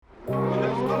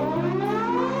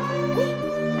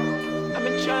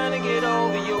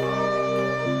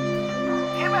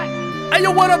Hey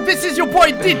yo, what up? This is your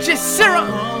boy DJ SEROM,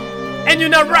 and you're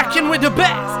not rocking with the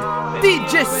best.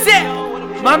 DJ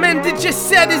CeD, my man DJ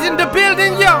CeD is in the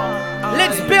building, yo.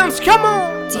 Let's bounce, come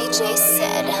on. DJ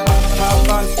CeD. Hop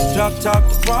out, drop top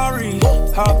Ferrari.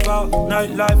 Hop out,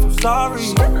 nightlife, I'm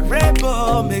sorry. Red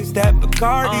Bull mix that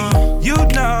Bacardi. You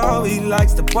know he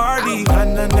likes to party.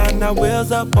 Na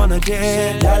wheels up on a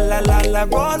jet. La la la la,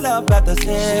 roll up at the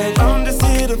set. I'm just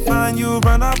here to find you,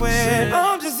 run away.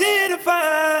 I'm just here to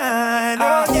find.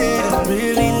 Oh yeah,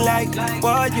 really like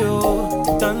what you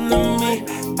done to me.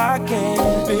 I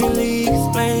can't really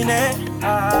explain it.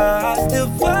 I still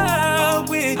fall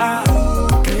with you.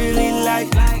 Really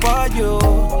like what you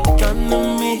done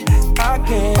to me. I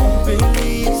can't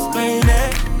really explain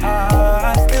it.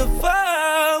 I still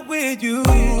fall with you.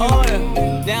 Oh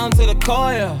yeah, down to the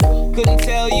core, yeah. Couldn't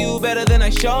tell you better than I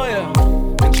show you.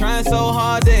 Been trying so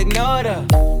hard to ignore the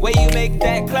way you make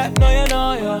that clap, no you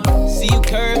know ya. See you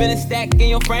curving and stack in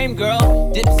your frame, girl.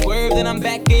 Dip swerve, then I'm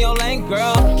back in your lane,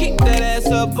 girl. Keep that ass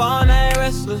up all night,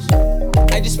 restless.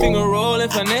 I just finger roll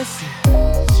and finesse it.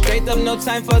 Straight up, no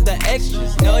time for the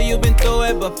extras. Know you been through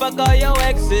it, but fuck all your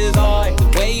exes. Oh, the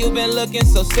way you been looking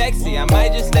so sexy, I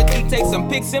might just let you take some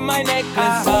pics in my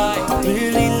necklace. I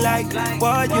really like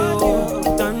what you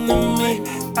done to me.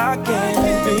 I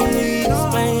can't really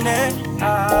explain it.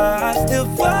 I still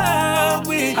fall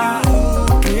with you.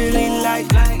 Really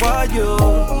like what you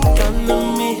done to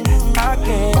me. I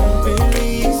can't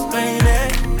really explain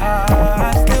it.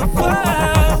 I still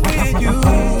fall with you.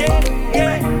 Yeah,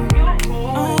 yeah.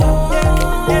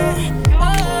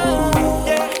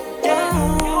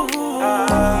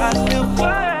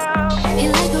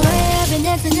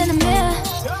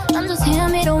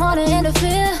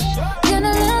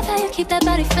 Keep that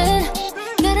body fit.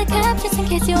 Got a cap just in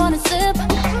case you wanna sip.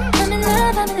 I'm in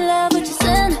love with your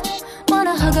sin.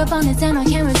 Wanna hug up on it and I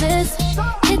can't resist.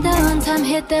 Hit that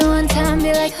one time,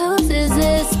 be like, whose is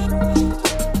this?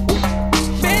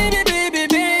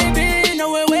 Baby, no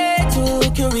we're way too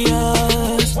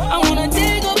curious. I wanna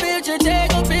take a picture,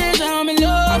 I'm in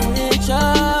love with you. I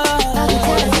can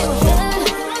tell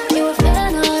you a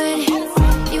fan already.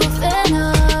 You a fan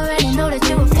already, know that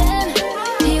you a fan.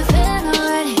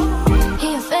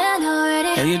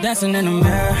 You dancing in the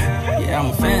mirror, yeah, I'm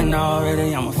a fan already,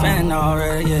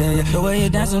 yeah. The way you're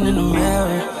dancing in the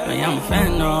mirror, yeah, I'm a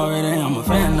fan already.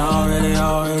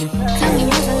 Tell me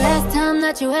when's the last time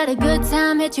that you had a good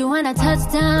time, hit you when I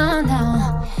touched down,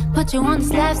 now. Put you on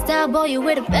this lifestyle, boy, you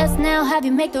with the best now, have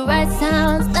you make the right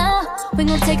sounds, now. We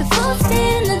gon' take a full speed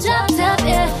in the drop top,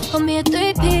 yeah. Hold me a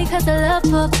 3P, cause I love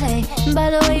foreplay. And by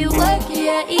the way you work,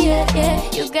 yeah.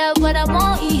 You got what I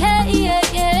want, yeah.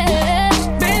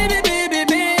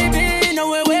 Baby, no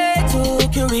we're way too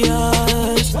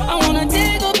curious. I wanna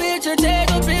take a picture,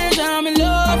 I'm in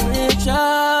love with you. I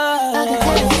can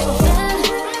tell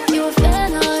you a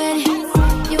fan already.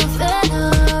 You a fan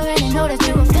already, know that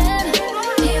you a fan.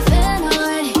 He a fan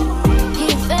already.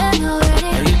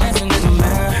 Yeah, you dancing in the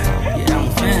mirror, yeah, I'm a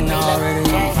fan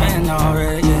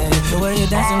already, yeah. The way you're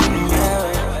dancing in the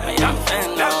mirror, yeah, I'm a fan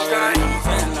already.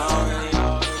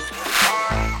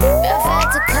 I've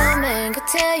had to come in, could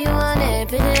tell you want it,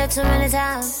 pick it up too many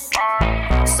times.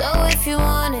 So if you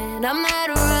want it, I'm not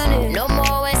running, no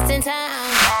more wasting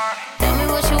time. Tell me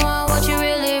what you want, what you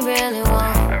really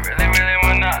want. I really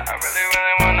wanna.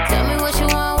 Tell me what you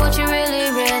want, what you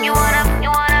really want. You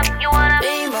wanna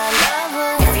be my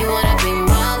lover. If you wanna be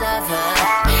my lover.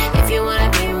 If you wanna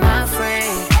be my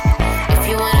friend. If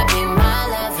you wanna be my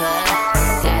lover.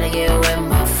 Gotta get with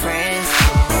my friends.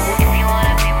 If you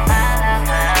wanna be my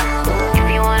lover. If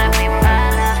you wanna be my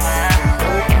lover.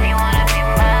 If you wanna be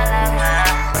my lover.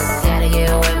 Gotta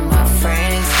get with my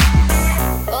friends.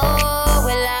 Oh,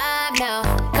 we're live now.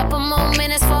 Couple more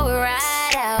minutes before we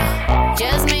ride out.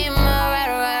 Just me and my ride.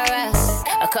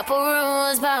 A couple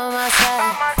rooms by my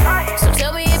side. So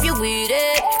tell me if you with it.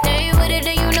 If they ain't with it,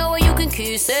 then you know where you can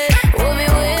kiss it. We'll be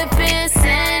whipping,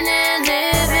 sinning,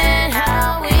 living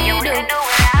how we do.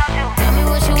 Tell me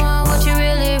what you want, what you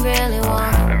really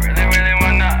want. I really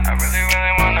wanna.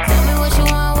 Tell me what you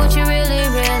want, what you really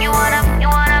want. You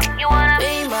wanna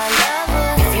be my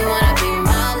lover. If you wanna be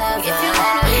my lover.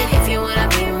 If you wanna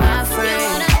be my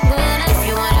friend. If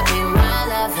you wanna be my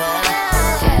lover.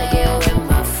 Gotta get with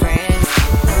my friends.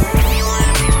 If you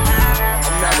wanna be my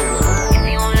lover. If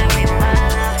you wanna be my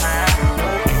lover.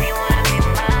 If you wanna be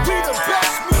my lover.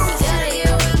 Gotta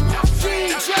get with my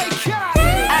friends.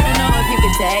 I don't know if you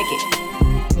could take it.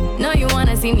 No, you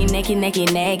wanna see me naked.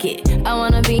 I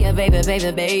wanna be a baby.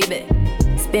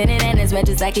 Spinning in his red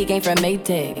just like he came from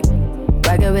Maytag.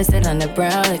 Rocket with it on the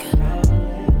brown liquor.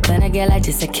 When I get like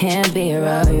this, I can't be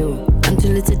around you.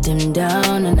 until it's a dim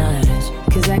down a notch.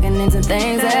 Cause I can into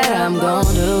things that I'm gon'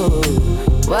 do.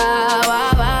 Wow,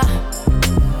 wow, wow.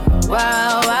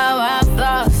 Wow, wow, wow,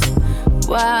 thoughts.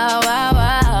 Wow, wow,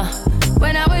 wow.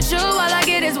 When I'm with you, all I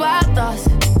get is wild thoughts.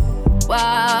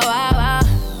 Wow, wow, wow.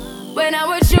 When I'm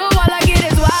with you, all I get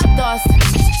is wild thoughts.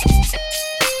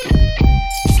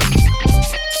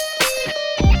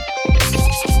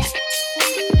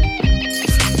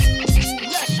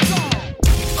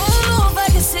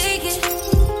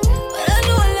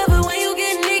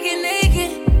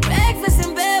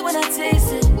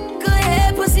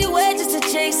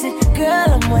 Girl,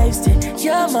 I'm wasted,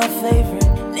 you're my favorite.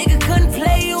 Nigga couldn't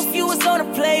play you if you was on a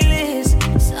playlist.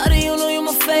 Sorry, you know you're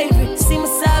my favorite. See my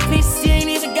side piece, you ain't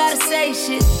even gotta say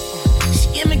shit.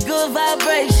 She give me good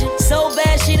vibration. So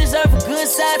bad, she deserve a good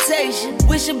citation.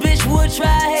 Wish a bitch would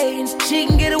try hating. She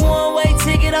can get a one-way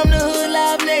ticket, I'm the Hood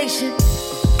Live Nation.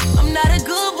 I'm not a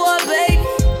good boy, baby.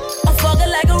 I'm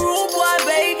fucking like a rude boy,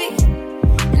 baby.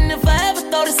 And if I ever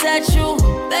throw this at you,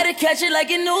 better catch it like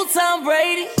you knew Tom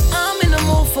Brady. I'm in the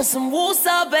mood for some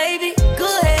woosah, baby.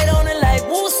 Good head on it like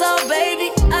woosah, baby.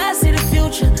 I see the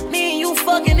future, me and you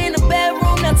fucking in the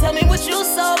bedroom. Now tell me what you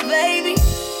saw, baby.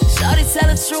 Shawty tell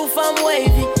the truth, I'm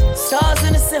wavy. Stars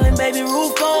in the ceiling, baby,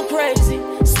 roof gone crazy.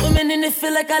 Swimming in it,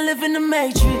 feel like I live in the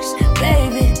Matrix.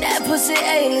 Baby, that pussy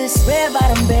A-list. Red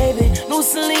bottom, baby, new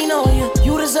Celine on you.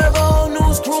 You deserve a whole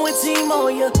news crew and team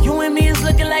on you. You and me is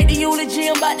looking like the eulogy.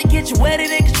 I'm about to get you wetter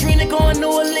than Katrina going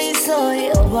New Orleans on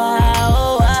you. Wow,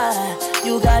 oh, wow.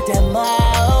 You got that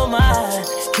oh my.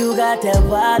 You got that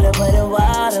water, but the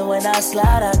water when I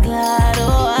slide, I glide,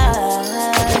 oh, yeah.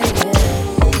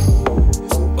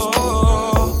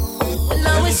 When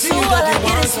I'm with you, all I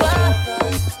get is wild.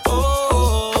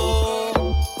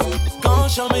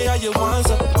 Show me how you want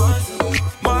some.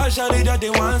 My shawty that they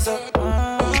want some.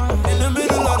 In the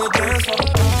middle of the dance floor.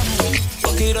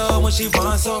 Fuck it up when she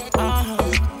wants some.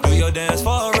 Do your dance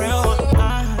for a real one.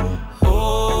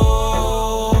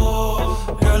 Oh,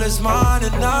 girl, it's mine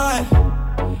tonight.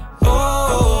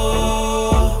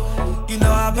 Oh, you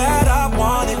know how bad I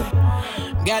want it.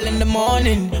 Girl, in the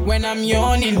morning, when I'm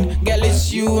yawning, girl,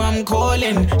 it's you I'm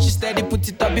calling. She steady put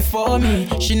it up before me.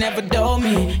 She never dull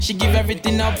me. She give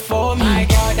everything up for me. My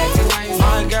girl, that's a wine.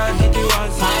 My girl, that you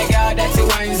want. My girl, that's a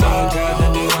wine. My girl,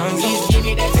 that you want. Please give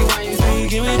me that wine.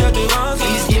 Give me that you want.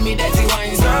 Please give me that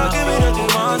wine. Girl, give me that you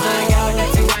want. My girl,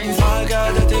 that's a wine. My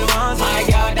girl, that you want. My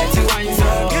girl, that's a wine.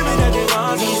 Give me that you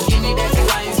want. Please give me that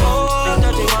wine. Oh,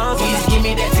 that you want. Please give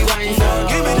me that wine.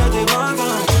 Give me that you want.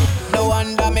 No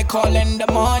wonder me call in the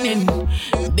morning.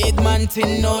 Big man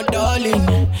thing, no darling.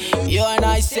 You and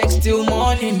I sex till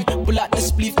morning. Pull out the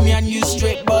spliff, me and you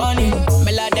straight burning.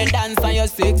 Me like the dance on your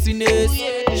sexiness.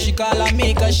 She call on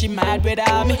me cause she mad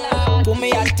without me. Put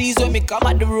me at tease when me come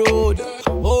at the road.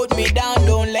 Hold me down,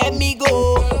 don't let me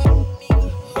go.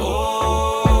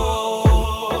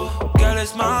 Oh, girl,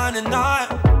 it's mine tonight.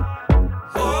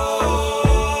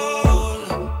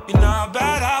 Oh, you know how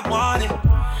bad I want it.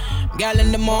 Girl,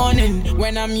 in the morning,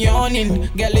 when I'm yawning,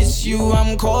 girl, it's you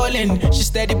I'm calling. She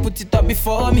steady put it up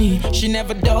before me. She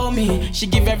never dull me. She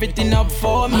give everything up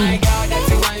for me. My girl,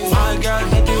 that's a wine. My girl,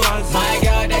 that you want. My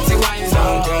girl, that's a wine.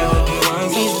 My girl, that you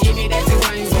want. Please give me that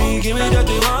wine. Give me that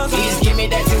you want. Please give me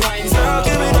that wine. Girl,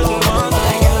 give me that you want.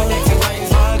 My girl, that's a wine.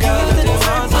 My girl, that you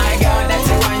want. My girl, that's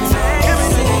a wine. Give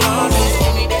me that you want. Please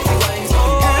give me that wine.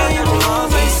 Oh, that you want.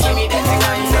 Please give me that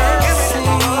wine. Give me that you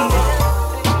want.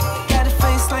 Got a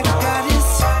face like a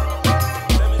goddess,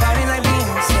 body like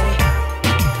Beyonce,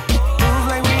 move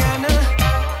like Rihanna.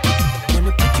 Let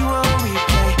me put you on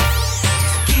replay.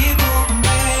 Keep moving,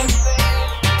 baby.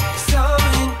 So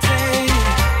entertaining.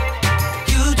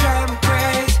 You drive me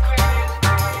crazy.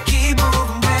 Keep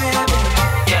moving, baby.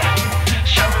 Yeah,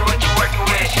 show me what you working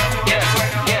with. Yeah,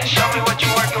 show me what you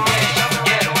working with.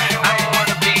 Yeah, I don't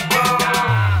wanna be wrong.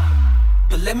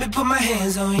 But let me put my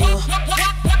hands on you.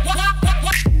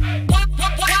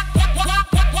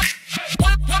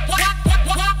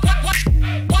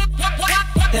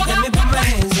 Let me put my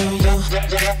hands on you.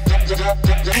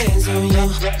 Hands on you.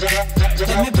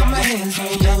 Let me put my hands on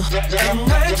you. I'm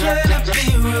not trying to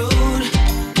be rude.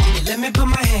 Let me put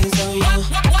my hands on you.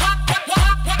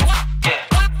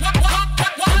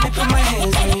 Let me put my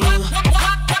hands on you.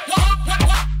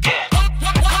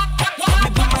 Let me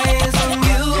put my hands on you.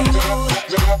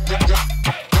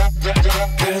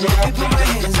 Girl, let me put my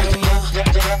hands on you.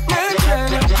 Not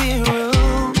trying to be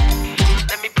rude.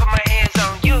 Let me put my hands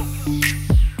on you.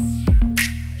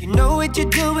 You know what you're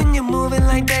doing, you're moving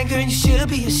like that, girl, you should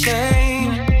be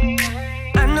ashamed.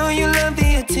 I know you love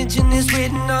the attention, it's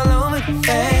written all over your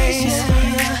face.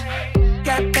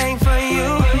 Got thing for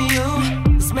you,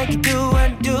 let's make it do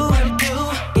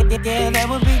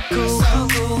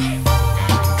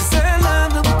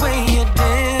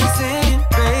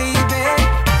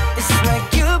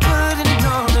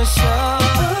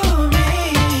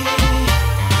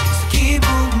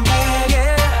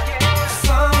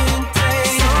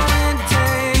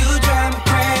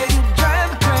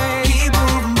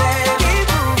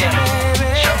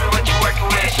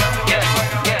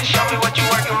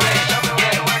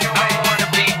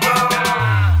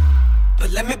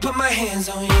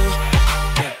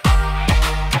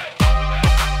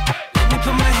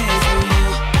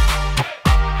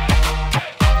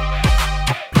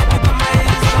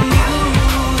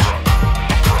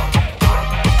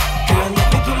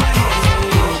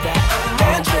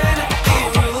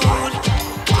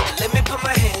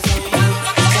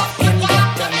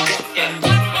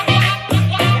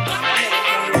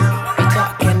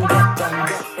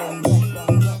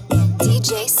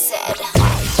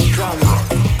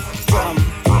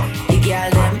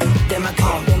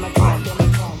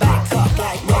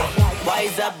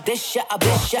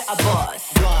Dish a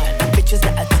boss. One. Bitches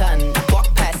that a ton. Walk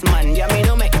past man. Yeah, me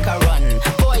no make a run.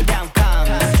 Boy down come.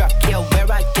 Struck you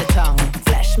where out your tongue.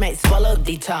 Flashmate swallow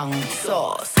the tongue.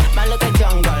 Sauce. Man look a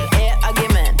jungle. Air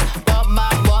argument.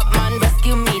 Walk man.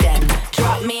 Rescue me then.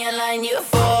 Drop me a line. You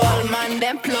fall man.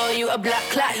 Then plow you a black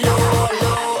clock. Low.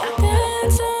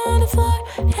 Dance on the floor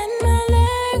and my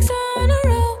legs on a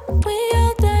roll. We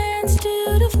all dance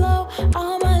to the flow.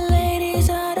 All my ladies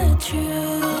are the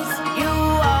truth. You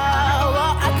are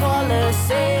what I call a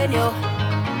señor.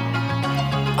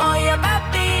 Hoy a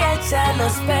papi echa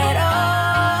los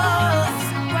peros.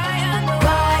 Guayando,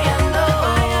 guayando,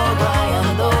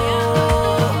 guayando,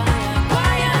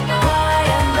 guayando,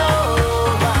 guayando.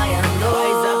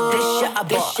 Rise up, dish a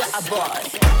boss.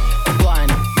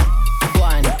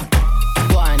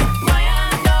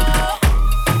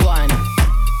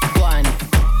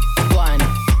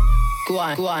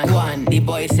 One. The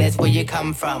boy says, where you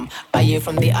come from? Are you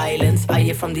from the islands? Are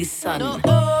you from the sun?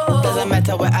 Doesn't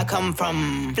matter where I come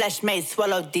from. Flesh made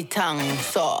swallow the tongue.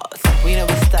 Sauce. We know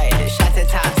we stylish.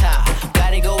 Shata-ta-ta.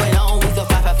 Got it going on. We so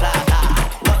fly.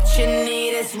 What you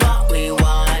need is what we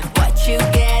want. What you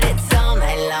get, it's all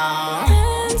night long.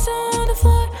 Hands on the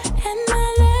floor and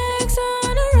my legs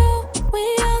on a roll.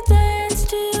 We all dance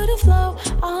to the flow.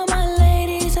 All my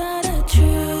ladies are the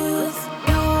truth.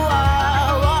 You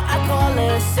are what I call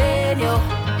a señor.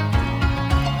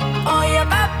 Oye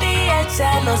papi,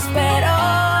 echa los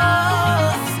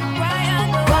peros.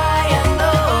 Guayando, guayando,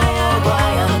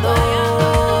 guayando,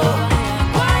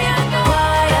 guayando,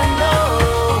 guayando.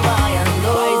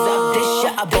 Rise up, dish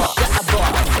a boss.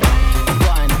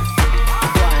 One.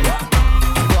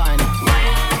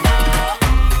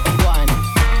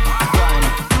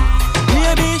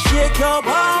 Baby, shake your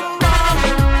bum bum.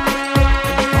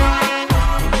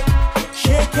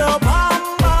 Shake your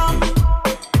bum bum.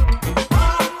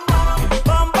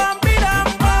 Bum bum bidam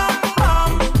bum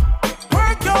bum.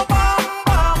 Work your bum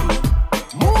bum.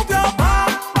 Move your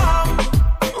bum bum.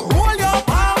 Roll your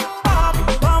bum bum.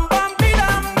 Bum bum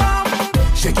bidam bum.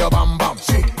 Shake your bum bum.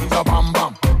 Shake your bum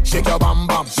bum. Shake your bum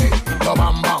bum. Shake your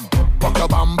bum bum. Rock your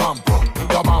bum bum.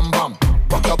 Your bum bum.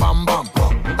 Rock your bum bum.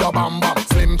 Your bum bum.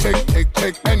 Slim chick,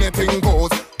 anything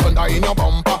goes. Thunder in your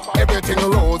bumper, everything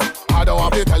rolls. I don't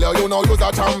have to tell you, you know you're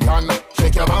a champion.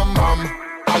 Shake your bum bum.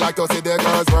 I like to see the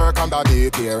girls work on the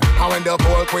beat here. And when the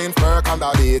pole queens work on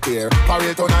the beat here. For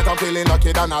real tonight I'm feeling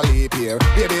lucky than a leap here.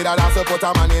 Baby that has to put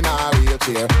a man in a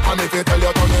wheelchair. And if you tell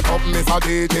you turn it up, Mr.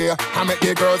 DJ, I make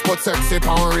the girls put sexy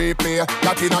on replay.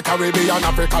 That in a Caribbean,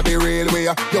 Africa the railway.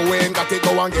 You ain't got it,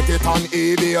 go and get it on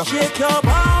eBay. Shake your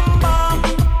bum bum.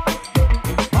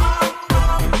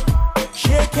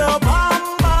 Shake your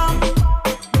bum bum.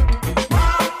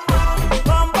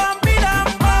 Bum bum bidam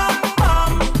bum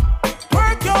bum.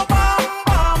 Work your bum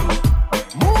bum.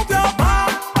 Move your bum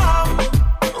bum.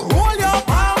 Roll your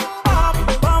bum bum.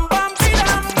 Bum bum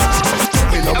bidam bum.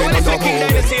 We love it when you move.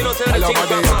 I love how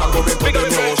they can go into the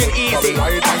nose. Easy.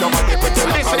 Right and your body pretty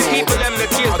like a rose. People them the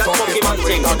chase that Pokemon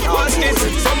thing. What's this?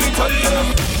 Something to you.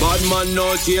 Bad man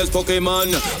no chase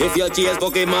Pokemon. If you chase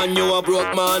Pokemon, you a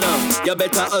broke man. You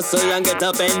better hustle and get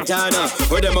a pentana.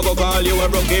 Or them a go call you a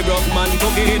broke man.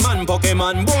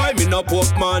 Pokemon, boy, me no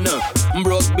poke man.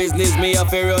 Broke business, me a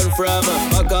fi run from.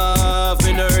 Back off,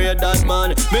 me no read that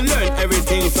man. Me learn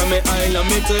everything from me island,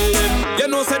 me tell them. You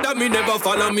know said that me never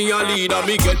follow me a leader.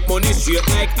 Me get money straight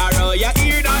like arrow. You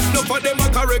hear that? No for them a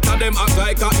correct and them act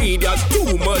like a idiot.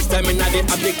 Too much time in the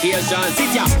application.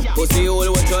 Sit ya, pussy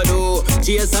all what you do.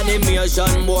 Chase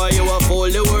animation, boy, you a fool.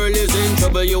 The world is in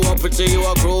trouble, you a pretty, you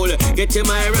a cruel. Get your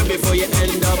mind right before you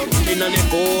end up in a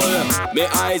pool. My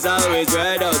eyes always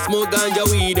red. Smoke ganja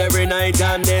weed every night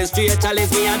and then straight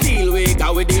chalice me a deal with.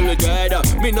 How we deal with dread.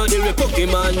 Me no deal with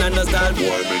Pokemon, understand? Boy,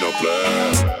 me no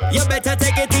play. You better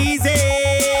take it easy.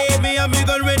 Me and me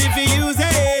gun ready for use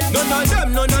it.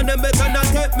 None of them better not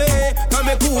take me. Come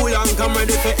me cool and come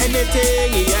ready for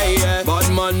anything, yeah. Bad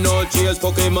man no chase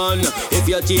Pokemon. If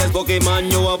you chase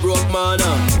Pokemon, you a broke man.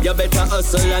 You better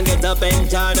hustle and get a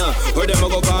pentana. Or them a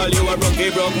go call you a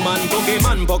broke man.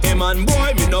 Pokemon,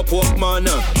 boy, me no poke man.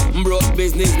 Broke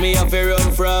business, me a fi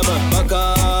run from. Back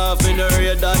off, in a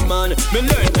read that man. Me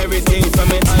learn everything from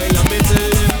me island, me tell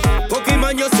them.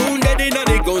 Pokemon, you soon dead in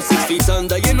the go 6 feet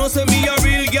under. You know, say me a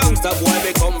real gangster. Boy,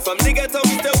 me come from the ghetto,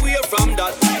 me stay away from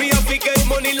that. Me a fi get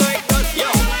money like that,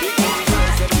 yo. Big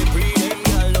girls say me free them,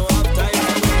 girl, no have time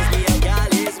to waste. Me a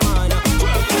gal is man.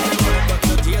 12 years of work, but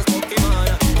no chase Pokemon.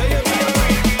 Tell you me a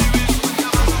real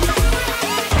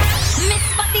Miss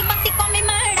Body call me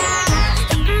murder.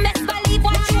 Best believe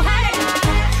what you heard.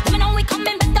 You know we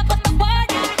coming better but the word.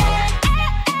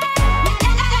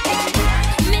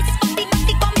 Miss Body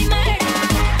call me murder.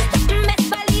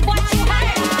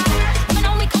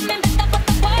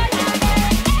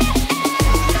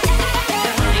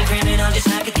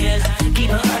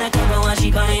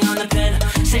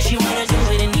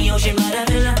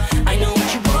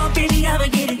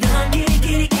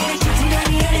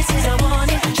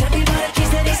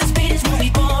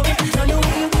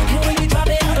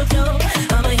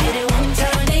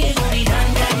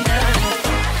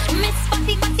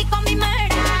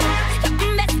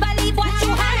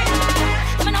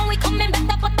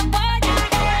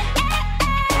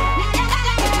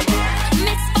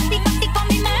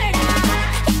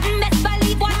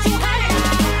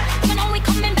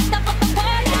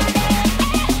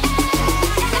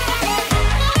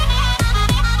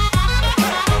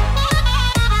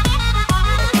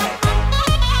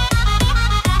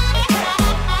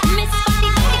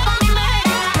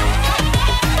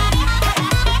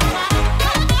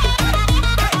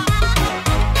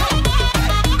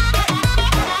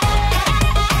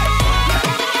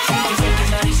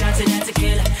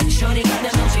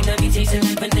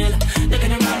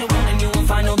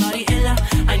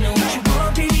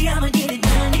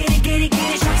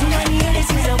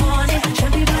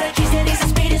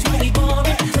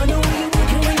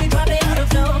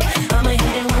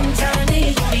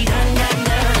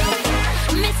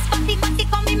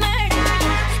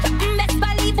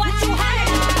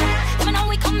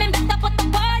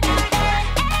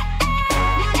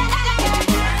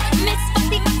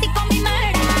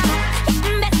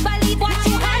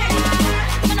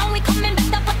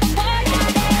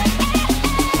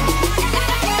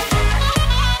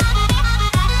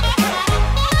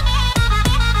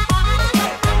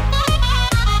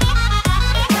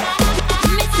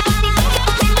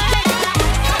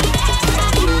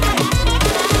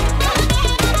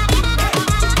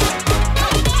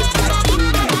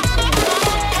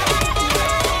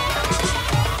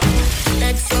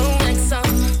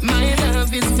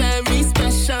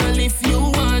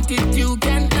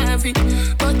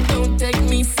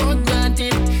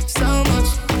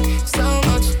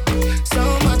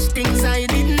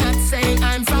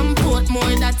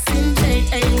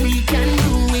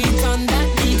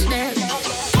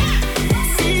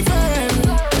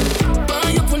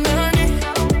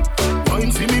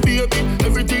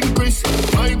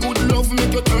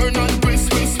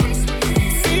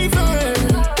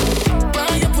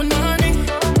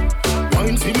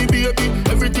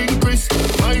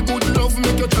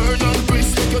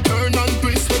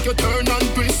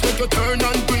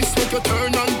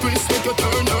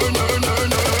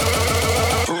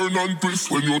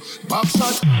 twist when you back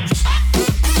shot.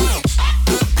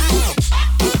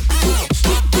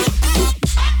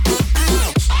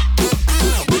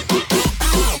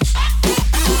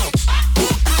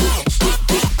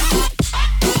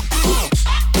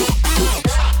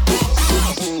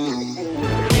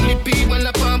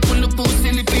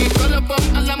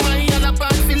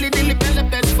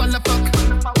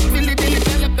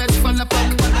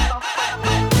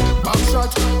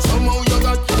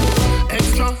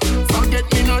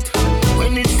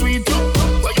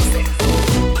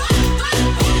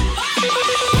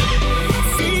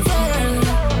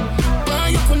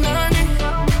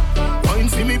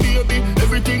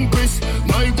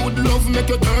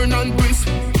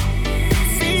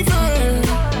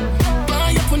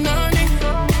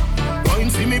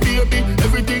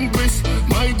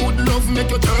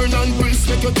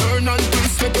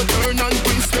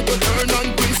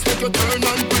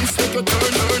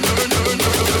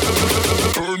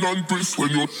 When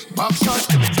you back shot.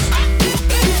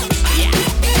 Yeah.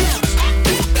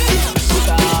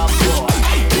 Star boy.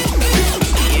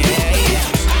 Yeah, yeah.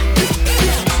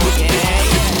 Yeah,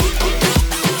 yeah.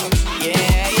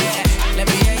 Yeah, yeah. Let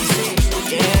me hear you say.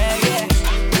 Yeah, yeah.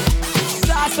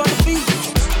 Sauce on the beat.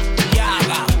 Yeah,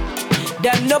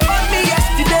 them no bought me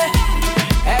yesterday.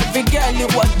 Every girl you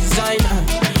want designer.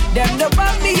 Them no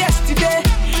bought me yesterday.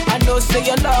 I know say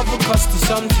your love will cost you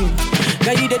something.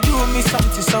 Girl, you dey do me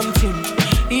something.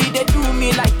 You dey do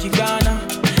me like you gonna.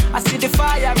 I see the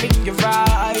fire in your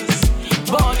eyes,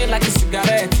 burning like a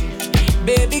cigarette.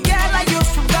 Baby girl, are you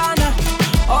from Ghana?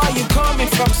 Or you coming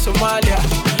from Somalia?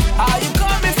 Are you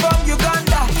coming from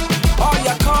Uganda? Or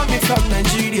you coming from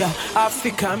Nigeria?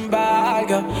 African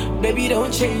bag, baby,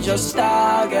 don't change your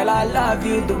style. Girl, I love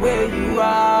you the way you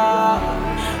are.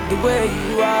 The way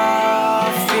you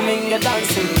are. Feeling your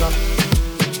dancing,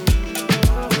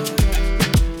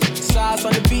 Sauce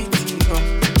on the beat,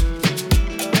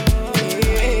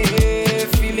 yeah,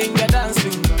 feeling your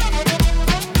dancing.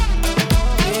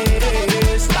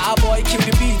 Yeah, star boy, keep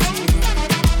the beat.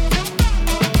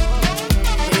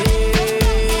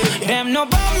 Yeah. Them no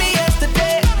bought me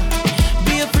yesterday.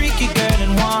 Be a freaky girl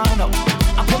and wanna.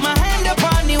 I put my hand up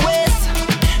on the waist.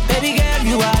 Baby girl,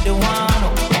 you are the one.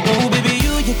 Oh, baby,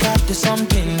 you got the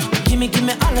something. Give me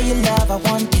all of your love, I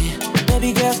want it.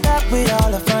 Baby girl, stop with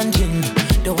all the fronting.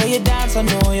 The way you dance, I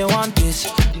know you want this.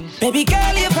 Baby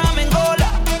girl, you're from Angola.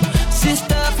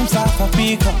 Sister from South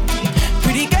Africa.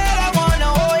 Pretty girl, I wanna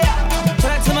hold ya.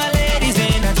 Talk to my ladies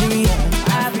in Nigeria.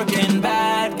 African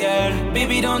bad girl.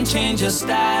 Baby, don't change your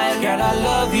style. Girl, I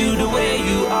love you the way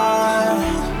you are.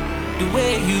 The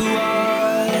way you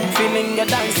are. Feeling your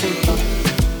dancing.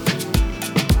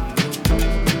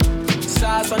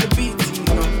 Sauce on the beat.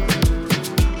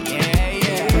 Yeah,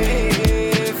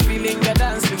 yeah. Feeling your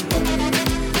dancing.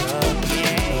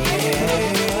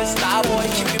 Star boy,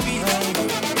 keep the beat.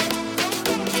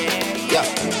 Yeah.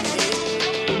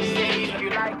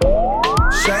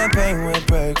 Champagne with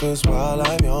breakfast while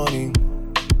I'm yawning.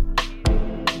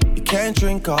 You can't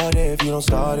drink all day if you don't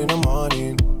start in the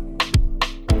morning.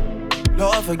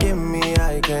 Lord forgive me,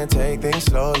 I can't take things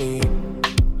slowly.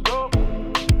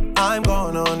 I'm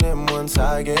going on them once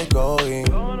I get going.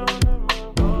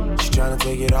 She's trying to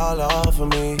take it all off of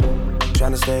me,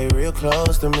 trying to stay real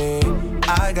close to me.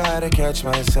 I gotta catch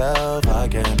myself, I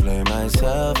can't blame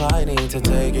myself. I need to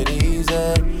take it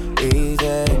easy,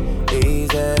 easy,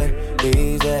 easy,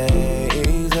 easy,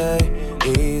 easy,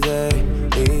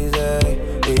 easy,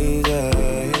 easy.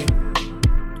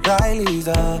 Riley's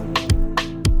up,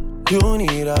 you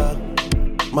need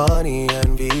money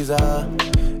and visa,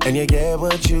 and you get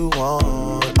what you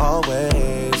want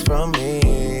always from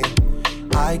me.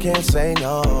 I can't say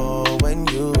no when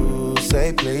you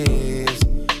say please.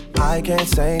 I can't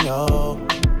say no.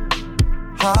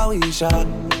 Howisha,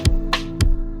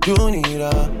 you need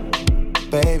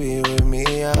baby with me,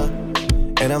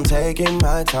 and I'm taking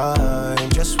my time.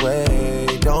 Just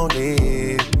wait, don't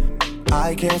leave.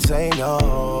 I can't say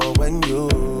no when you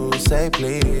say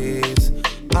please.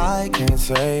 I can't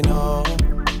say no.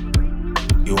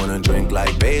 You wanna drink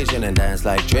like Beijing and dance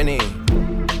like Trini?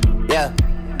 Yeah.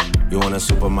 You want a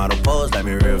supermodel pose like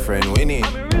my real friend Winnie?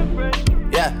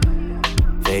 Yeah.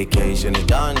 Vacation is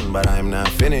done, but I'm not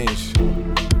finished.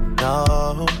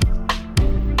 No.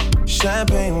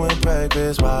 Champagne with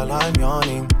breakfast while I'm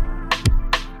yawning.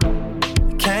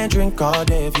 Can't drink all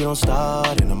day if you don't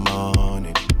start in the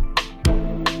morning.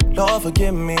 Lord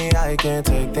forgive me, I can't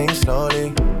take things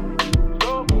slowly.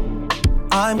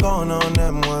 I'm going on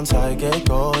them once I get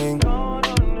going.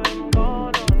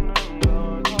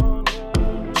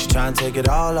 She's trying to take it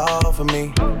all off of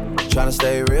me, trying to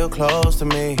stay real close to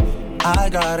me. I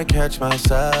gotta catch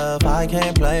myself, I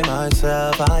can't play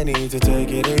myself. I need to take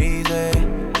it easy,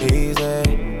 easy,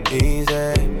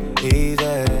 easy,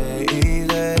 easy,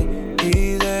 easy,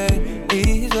 easy,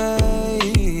 easy,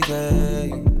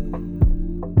 easy.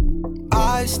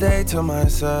 I stay to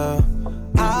myself,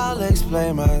 I'll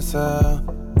explain myself.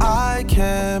 I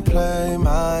can't play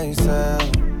myself.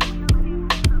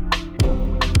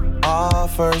 Our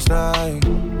first night,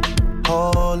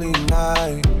 holy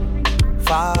night,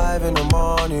 5 in the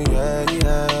morning, yeah,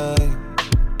 yeah.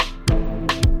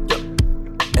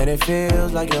 And it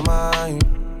feels like you're mine.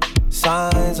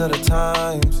 Signs of the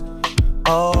times,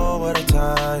 oh, what a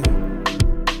time.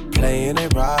 Playing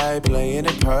it right, playing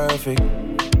it perfect.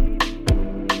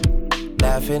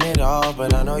 Laughing it off,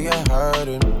 but I know you're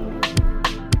hurting.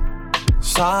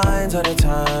 Signs of the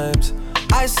times,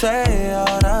 I say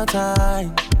all the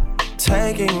time.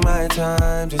 Taking my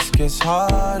time just gets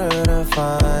harder to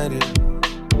find it.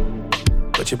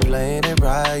 But you're playing it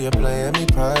right, you're playing me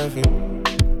perfect.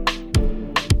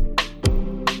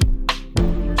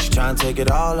 She's trying to take it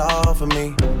all off of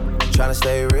me, trying to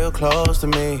stay real close to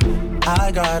me.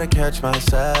 I gotta catch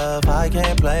myself, I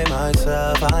can't play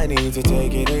myself. I need to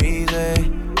take it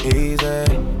easy, easy,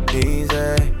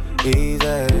 easy,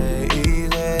 easy,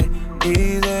 easy,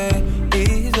 easy,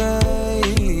 easy, easy.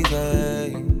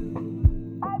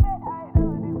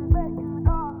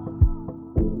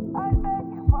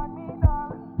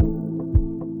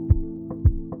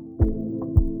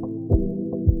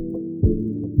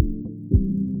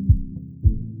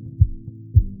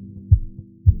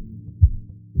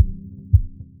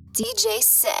 DJ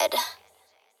CeD.